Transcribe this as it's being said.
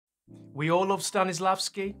We all love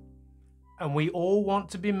Stanislavski, and we all want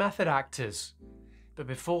to be method actors. But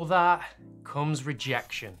before that comes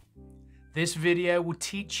rejection. This video will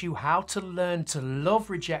teach you how to learn to love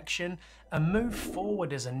rejection and move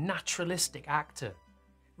forward as a naturalistic actor.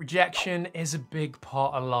 Rejection is a big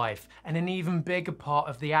part of life and an even bigger part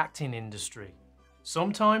of the acting industry.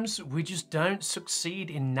 Sometimes we just don't succeed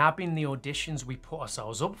in nabbing the auditions we put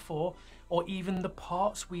ourselves up for, or even the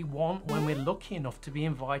parts we want when we're lucky enough to be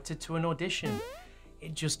invited to an audition.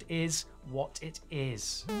 It just is what it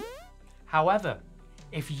is. However,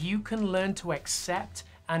 if you can learn to accept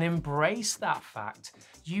and embrace that fact,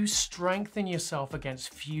 you strengthen yourself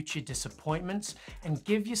against future disappointments and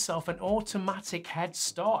give yourself an automatic head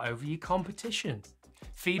start over your competition.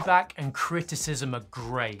 Feedback and criticism are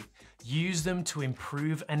great. Use them to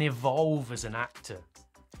improve and evolve as an actor.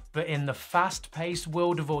 But in the fast-paced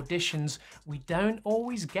world of auditions, we don't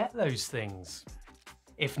always get those things.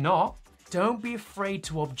 If not, don't be afraid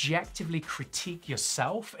to objectively critique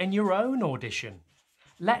yourself and your own audition.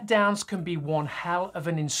 Letdowns can be one hell of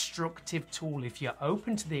an instructive tool if you're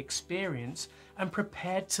open to the experience and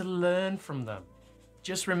prepared to learn from them.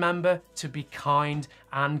 Just remember to be kind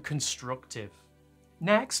and constructive.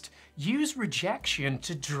 Next, use rejection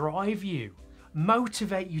to drive you,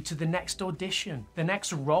 motivate you to the next audition, the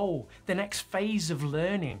next role, the next phase of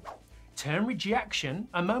learning. Turn rejection,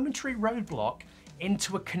 a momentary roadblock,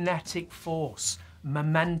 into a kinetic force,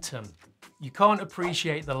 momentum. You can't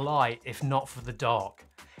appreciate the light if not for the dark.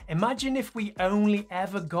 Imagine if we only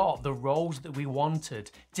ever got the roles that we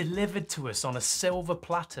wanted delivered to us on a silver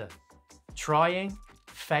platter. Trying,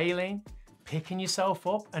 failing, picking yourself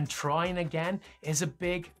up and trying again is a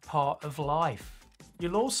big part of life.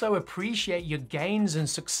 You'll also appreciate your gains and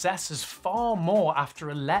successes far more after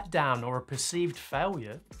a letdown or a perceived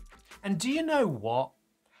failure. And do you know what?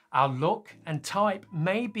 Our look and type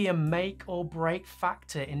may be a make or break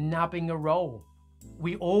factor in nabbing a role.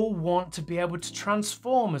 We all want to be able to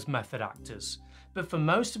transform as method actors, but for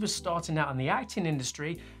most of us starting out in the acting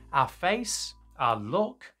industry, our face, our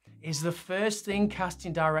look, is the first thing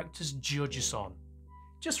casting directors judge us on.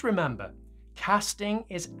 Just remember, casting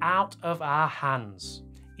is out of our hands.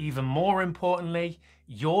 Even more importantly,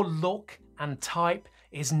 your look and type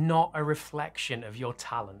is not a reflection of your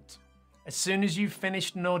talent. As soon as you've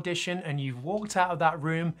finished an audition and you've walked out of that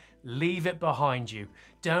room, leave it behind you.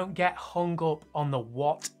 Don't get hung up on the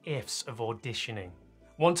what ifs of auditioning.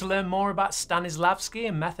 Want to learn more about Stanislavski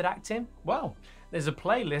and method acting? Well, there's a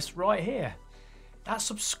playlist right here. That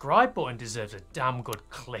subscribe button deserves a damn good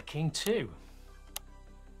clicking too.